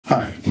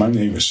Hi, my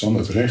name is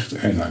Reactor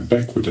and I'm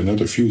back with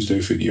another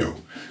Fuseday video.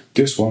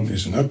 This one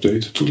is an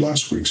update to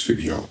last week's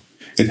video.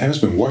 It has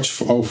been watched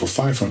for over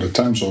 500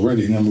 times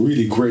already and I'm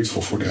really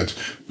grateful for that.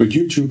 But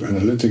YouTube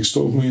Analytics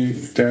told me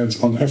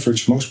that on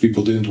average most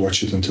people didn't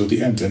watch it until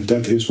the end, and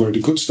that is where the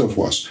good stuff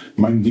was.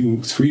 My new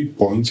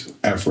 3-point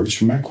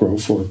average macro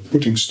for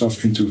putting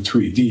stuff into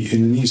 3D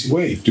in an easy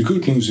way. The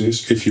good news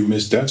is if you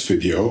missed that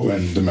video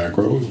and the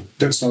macro,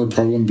 that's not a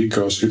problem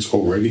because it's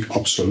already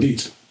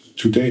obsolete.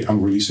 Today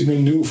I'm releasing a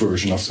new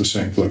version of the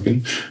same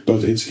plugin,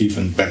 but it's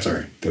even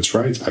better. That's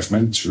right, I've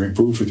managed to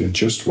improve it in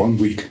just 1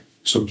 week.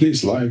 So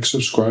please like,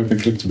 subscribe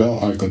and click the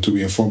bell icon to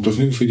be informed of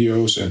new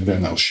videos, and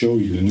then I'll show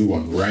you the new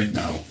one right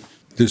now.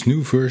 This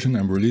new version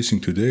I'm releasing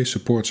today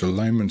supports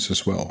alignments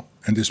as well,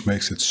 and this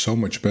makes it so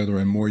much better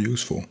and more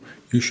useful.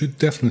 You should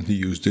definitely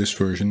use this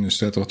version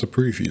instead of the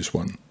previous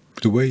one.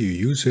 The way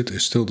you use it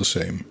is still the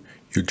same.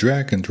 You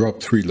drag and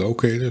drop 3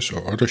 locators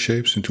or other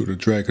shapes into the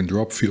drag and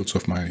drop fields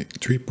of my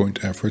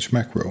 3-point average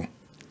macro.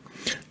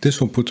 This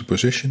will put the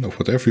position of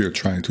whatever you're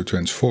trying to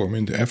transform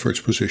in the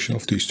average position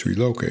of these 3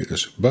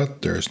 locators,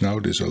 but there is now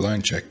this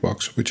align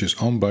checkbox which is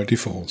on by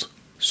default.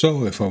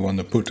 So if I want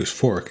to put this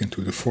fork into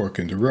the fork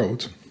in the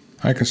road,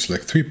 I can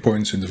select 3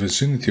 points in the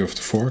vicinity of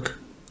the fork,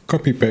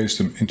 copy paste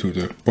them into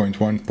the point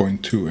 1,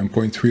 point 2 and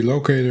point 3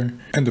 locator,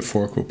 and the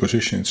fork will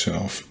position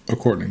itself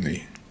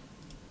accordingly.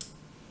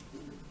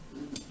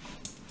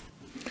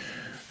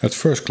 At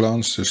first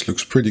glance this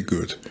looks pretty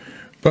good,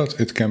 but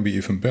it can be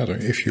even better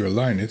if you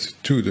align it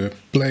to the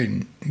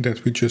plane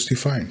that we just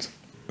defined.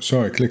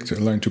 So I click the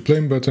Align to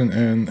Plane button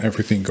and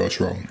everything goes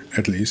wrong.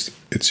 At least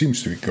it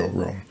seems to go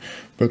wrong.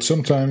 But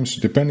sometimes,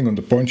 depending on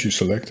the point you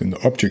select and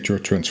the object you're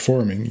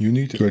transforming, you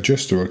need to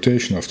adjust the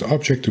rotation of the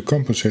object to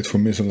compensate for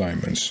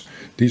misalignments.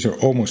 These are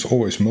almost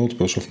always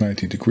multiples of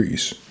 90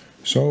 degrees.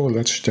 So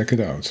let's check it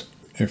out.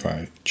 If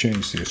I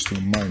change this to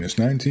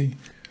 -90,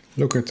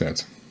 look at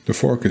that. The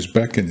fork is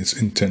back in its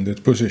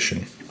intended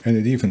position, and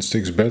it even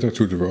sticks better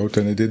to the road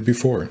than it did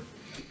before.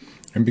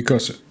 And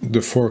because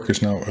the fork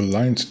is now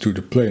aligned to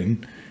the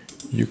plane,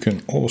 you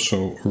can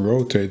also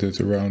rotate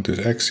it around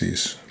its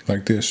axis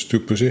like this to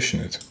position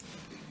it.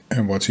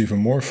 And what's even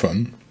more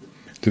fun,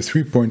 the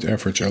 3-point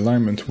average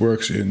alignment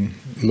works in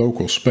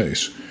local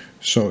space.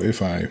 So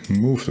if I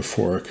move the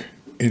fork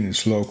in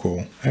its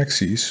local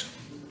axis,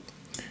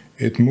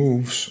 it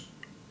moves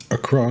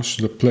across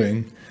the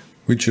plane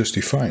we just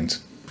defined.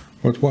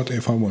 But what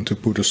if I want to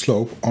put a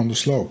slope on the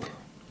slope?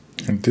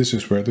 And this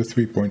is where the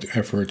 3-point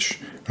average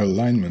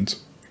alignment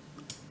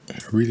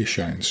really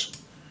shines.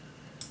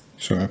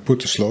 So I put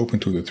the slope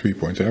into the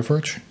 3-point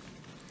average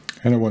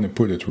and I want to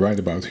put it right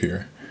about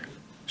here.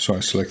 So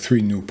I select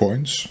 3 new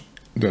points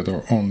that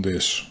are on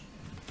this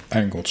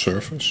angled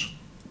surface.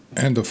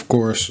 And of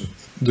course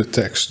the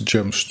text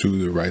jumps to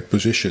the right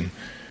position.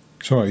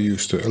 So I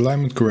use the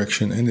alignment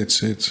correction and it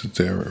sits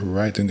there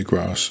right in the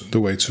grass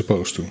the way it's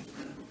supposed to.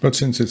 But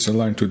since it's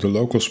aligned to the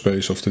local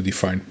space of the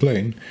defined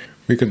plane,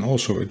 we can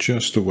also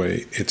adjust the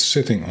way it's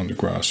sitting on the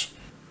grass.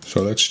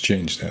 So let's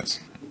change that.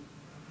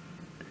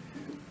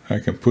 I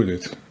can put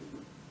it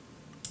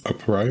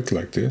upright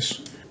like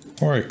this,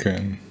 or I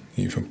can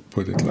even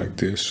put it like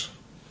this,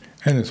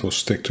 and it will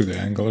stick to the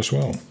angle as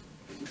well.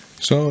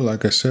 So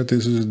like I said,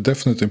 this is a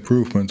definite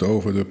improvement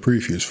over the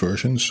previous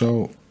version,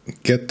 so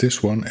get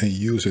this one and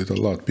use it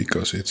a lot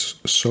because it's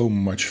so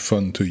much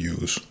fun to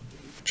use.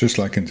 Just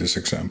like in this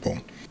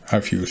example.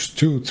 I've used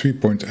 2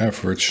 3-point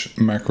average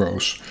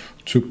macros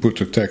to put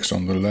the text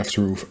on the left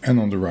roof and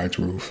on the right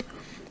roof.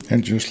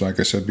 And just like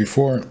I said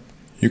before,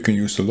 you can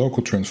use the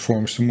local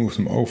transforms to move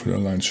them over the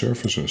aligned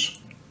surfaces.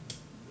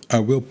 I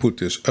will put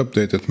this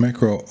updated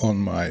macro on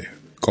my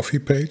coffee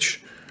page.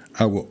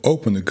 I will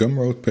open the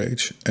Gumroad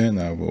page and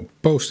I will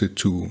post it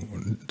to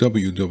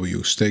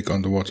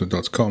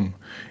www.steakunderwater.com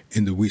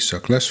in the We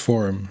Suck Less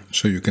forum,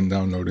 so you can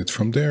download it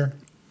from there.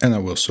 And I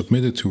will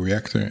submit it to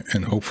Reactor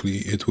and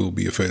hopefully it will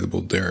be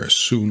available there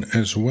soon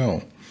as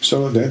well.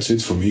 So that's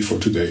it for me for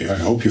today. I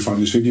hope you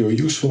found this video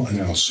useful and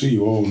I'll see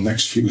you all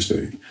next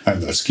Fuseday.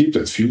 And let's keep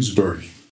that fuse burning.